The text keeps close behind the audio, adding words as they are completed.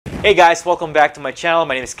Hey guys, welcome back to my channel.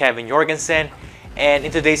 My name is Kevin Jorgensen, and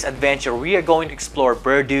in today's adventure we are going to explore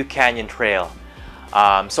Berdoo Canyon Trail.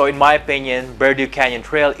 So in my opinion, Berdoo Canyon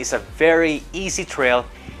Trail is a very easy trail,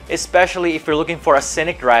 especially if you're looking for a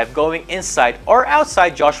scenic drive going inside or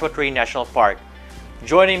outside Joshua Tree National Park.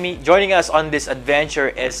 Joining us on this adventure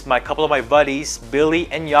is a couple of my buddies, Billy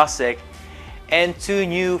and Jacek, and two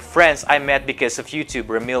new friends I met because of YouTube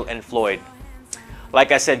Remil and Floyd.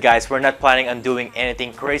 Like I said guys, we're not planning on doing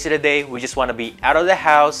anything crazy today. We just want to be out of the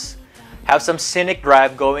house, have some scenic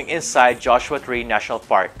drive going inside Joshua Tree National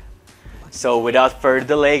Park. So without further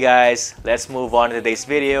delay guys, let's move on to today's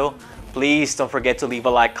video. Please don't forget to leave a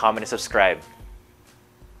like, comment, and subscribe.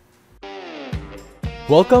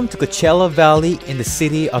 Welcome to Coachella Valley in the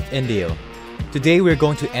city of Indio. Today we're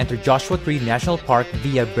going to enter Joshua Tree National Park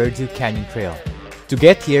via Berdoo Canyon Trail. To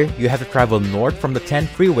get here, you have to travel north from the 10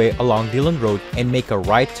 freeway along Dillon Road and make a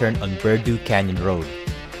right turn on Berdoo Canyon Road.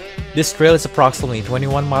 This trail is approximately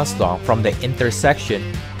 21 miles long from the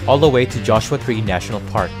intersection all the way to Joshua Tree National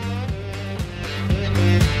Park.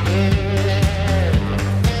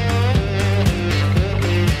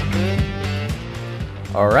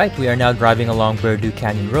 Alright, we are now driving along Berdoo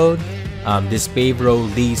Canyon Road. This paved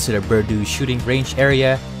road leads to the Berdoo shooting range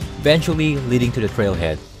area, eventually leading to the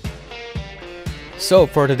trailhead. So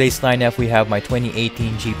for today's lineup, we have my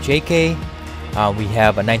 2018 Jeep JK, we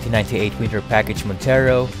have a 1998 Winter Package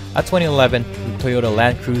Montero, a 2011 Toyota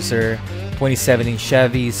Land Cruiser, 2017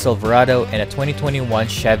 Chevy Silverado, and a 2021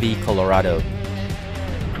 Chevy Colorado.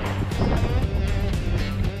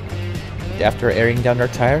 After airing down our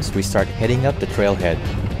tires, we start heading up the trailhead.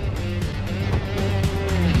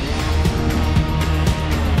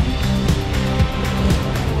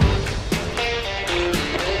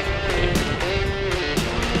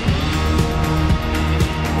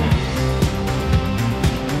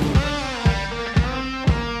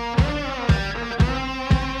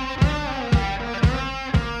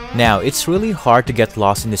 Now, it's really hard to get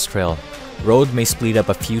lost in this trail. Road may split up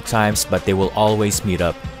a few times, but they will always meet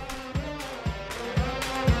up.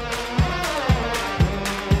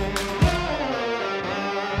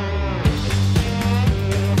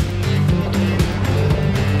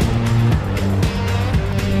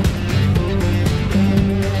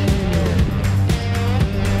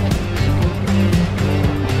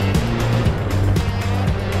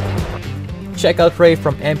 Check out Ray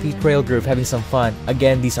from MP Trail Group having some fun.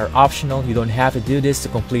 Again, these are optional. You don't have to do this to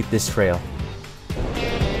complete this trail.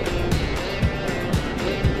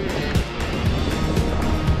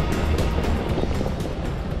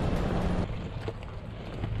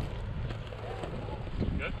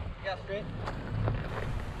 Good? Yeah, straight.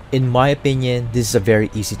 In my opinion, this is a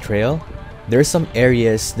very easy trail. There are some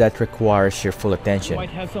areas that requires your full attention.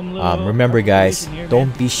 Remember guys,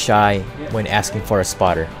 don't be shy when asking for a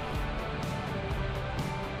spotter.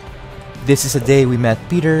 This is a day we met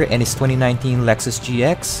Peter and his 2019 Lexus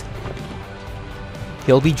GX.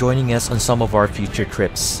 He'll be joining us on some of our future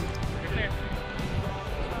trips.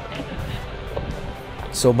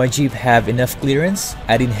 So my Jeep have enough clearance.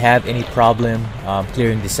 I didn't have any problem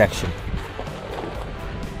clearing this section.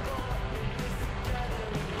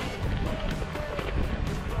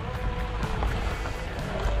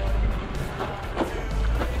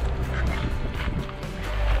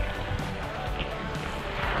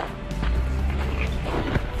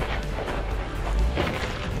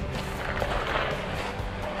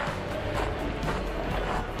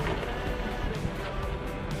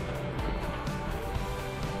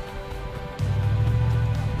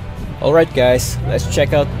 Alright guys, let's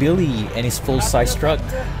check out Billy and his full-size truck.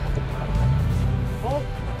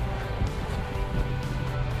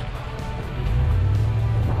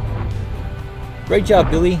 Great job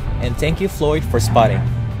Billy, and thank you Floyd for spotting.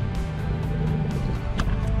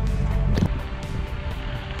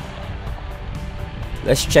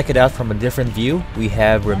 Let's check it out from a different view. We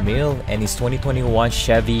have Remil and his 2021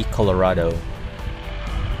 Chevy Colorado.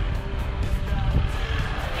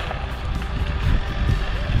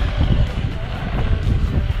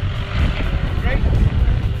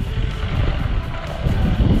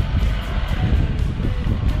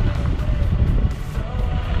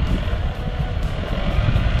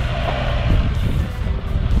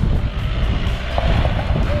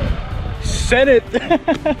 Send it!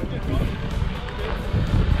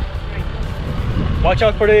 Watch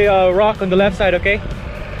out for the rock on the left side, okay?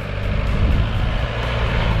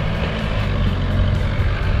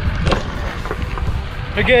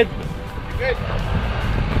 You're good. You're good.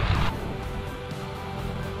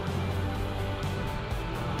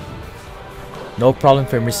 No problem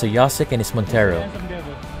for Mr. Jacek and his Montero.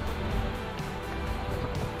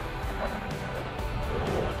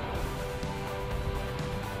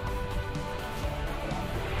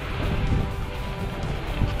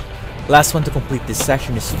 Last one to complete this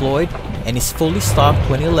section is Floyd and his fully stocked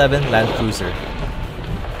 2011 Land Cruiser.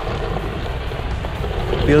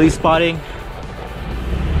 Billy spotting.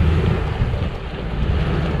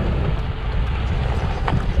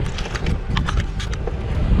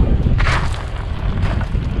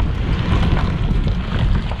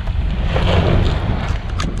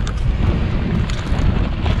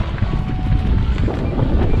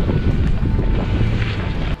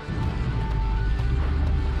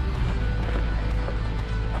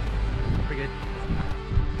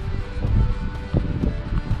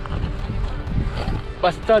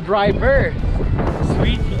 Basta driver,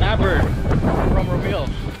 sweet labber from Remil.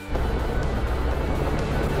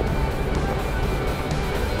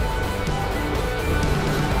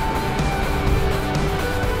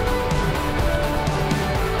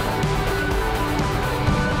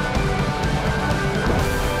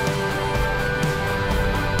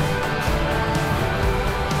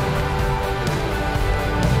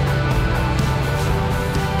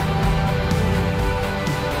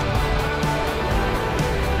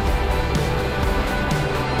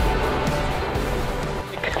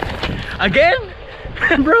 Again?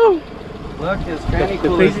 Bro! Look, his granny The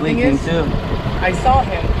cooler is crazy thing leaking is, too. I saw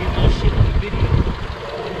him give me shit in the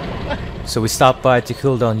video. So we stopped by to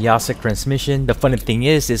cool down Jacek's transmission. The funny thing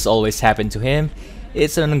is, this always happened to him.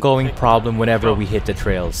 It's an ongoing problem whenever we hit the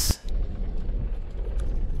trails.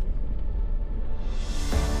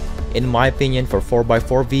 In my opinion, for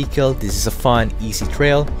 4x4 vehicle, this is a fun, easy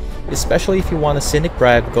trail, especially if you want a scenic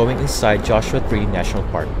drive going inside Joshua Tree National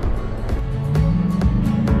Park.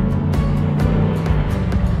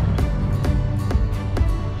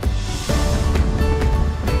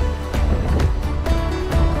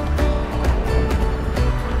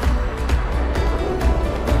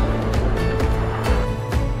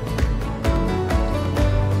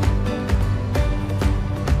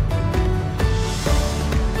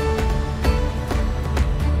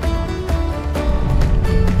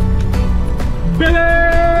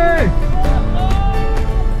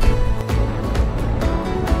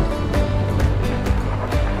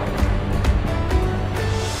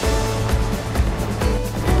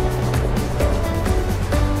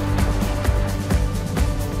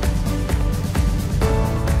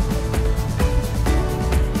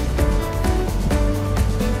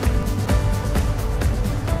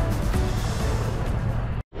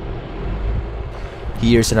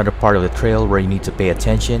 Here's another part of the trail where you need to pay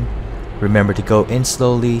attention. Remember to go in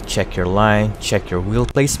slowly, check your line, check your wheel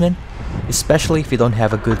placement, especially if you don't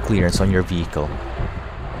have a good clearance on your vehicle.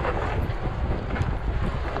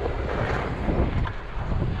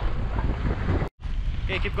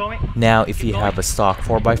 Okay, keep going. Now, if you have a stock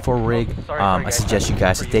 4x4 rig, I suggest you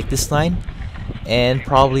guys to take this line, and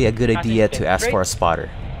probably a good idea to ask for a spotter.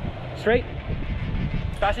 Straight.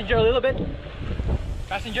 Passenger a little bit.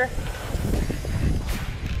 Passenger.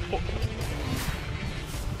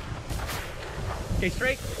 Okay,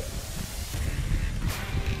 straight.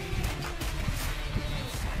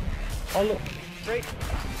 All look. Straight.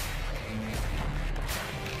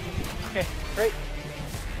 Okay, straight.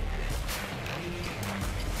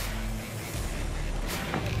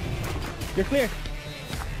 You're clear.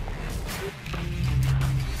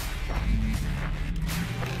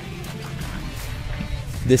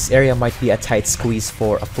 This area might be a tight squeeze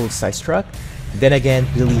for a full-size truck. Then again,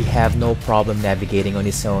 Billy have no problem navigating on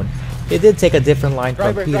his own. It did take a different line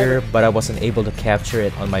from Peter, but I wasn't able to capture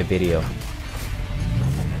it on my video.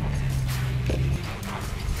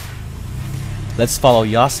 Let's follow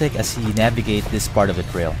Jacek as he navigates this part of the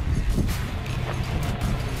trail.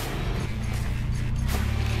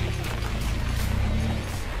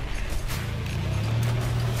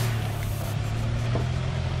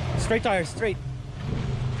 Straight tires, straight.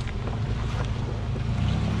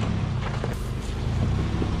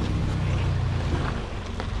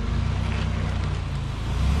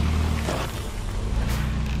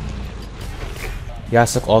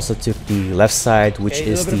 Jacek also took the left side, which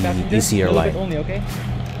Okay, is the easier a little line. bit only, okay?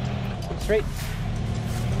 Straight.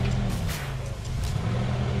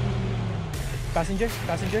 Passenger,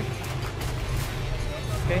 passenger.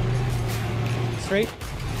 Okay. Straight.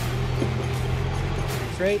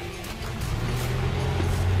 Straight.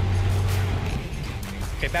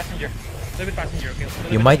 Okay, passenger. A little bit passenger, okay?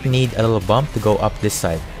 You might need a little bump to go up this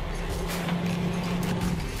side.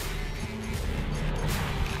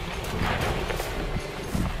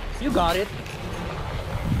 You got it.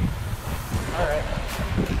 Alright.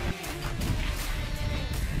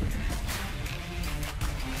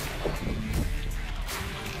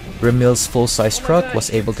 Remil's full-size truck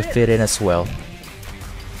was able to fit in as well.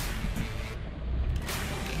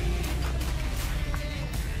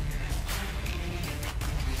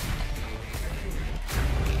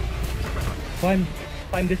 Climb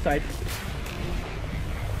this side.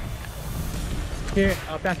 Here,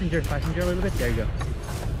 passenger a little bit. There you go.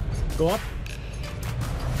 Go up.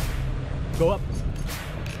 Go up.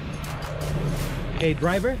 Okay,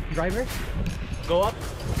 driver. Go up.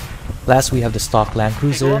 Last, we have the stock Land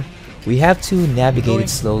Cruiser. We have to navigate it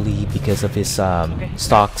slowly because of his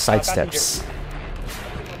stock side steps.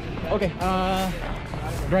 Okay,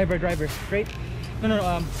 driver, straight.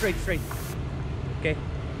 No, straight. Okay.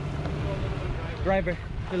 Driver,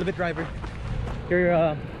 a little bit driver.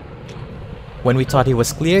 Here, When we thought he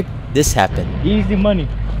was cleared, this happened. easy money.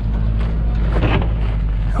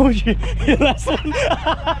 Oh shit, last one.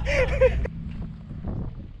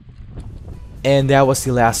 And that was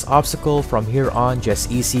the last obstacle. From here on,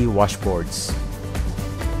 just easy washboards.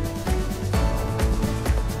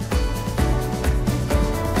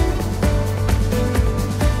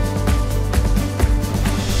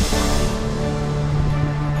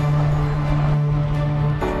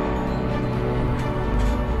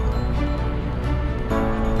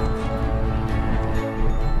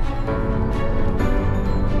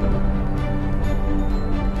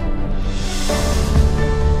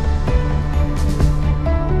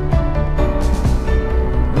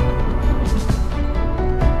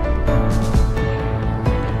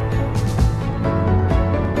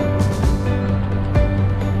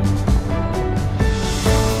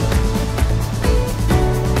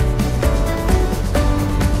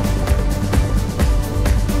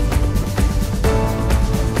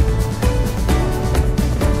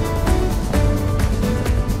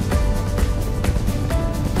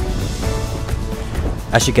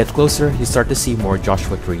 As you get closer, you start to see more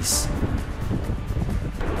Joshua trees.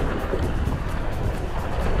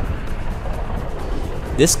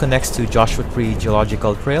 This connects to Joshua Tree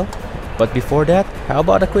Geological Trail, but before that, how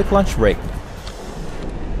about a quick lunch break?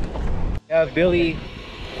 Have Billy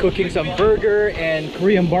cooking some burger and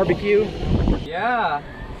Korean barbecue. Yeah,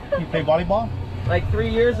 You play volleyball? like 3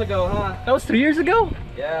 years ago, huh? That was 3 years ago?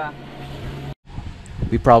 Yeah.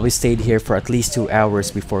 We probably stayed here for at least 2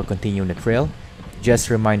 hours before continuing the trail. Just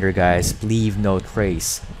a reminder guys, leave no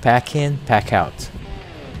trace. Pack in, pack out.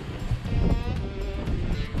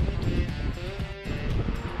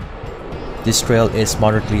 This trail is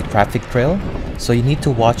moderately traffic trail, so you need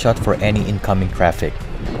to watch out for any incoming traffic.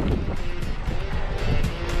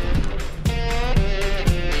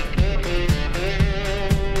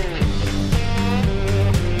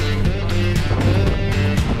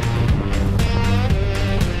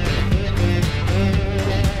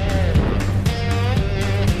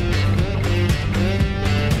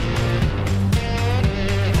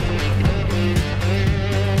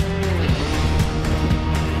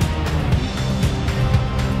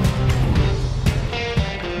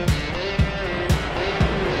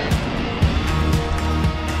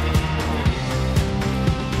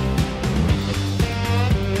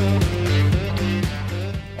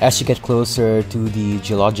 As you get closer to the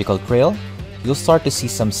geological trail, you'll start to see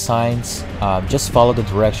some signs. Just follow the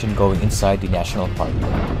direction going inside the national park.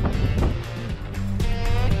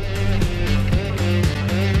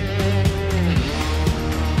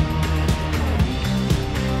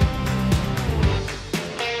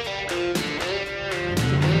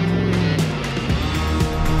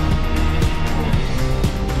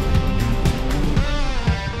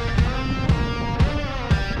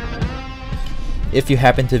 If you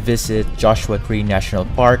happen to visit Joshua Tree National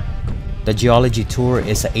Park, the geology tour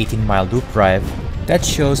is an 18-mile loop drive that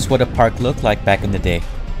shows what the park looked like back in the day.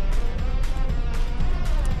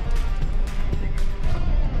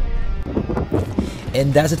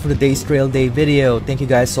 And that's it for today's Trail Day video. Thank you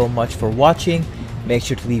guys so much for watching. Make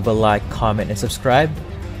sure to leave a like, comment, and subscribe.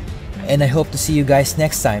 And I hope to see you guys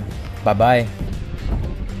next time. Bye bye.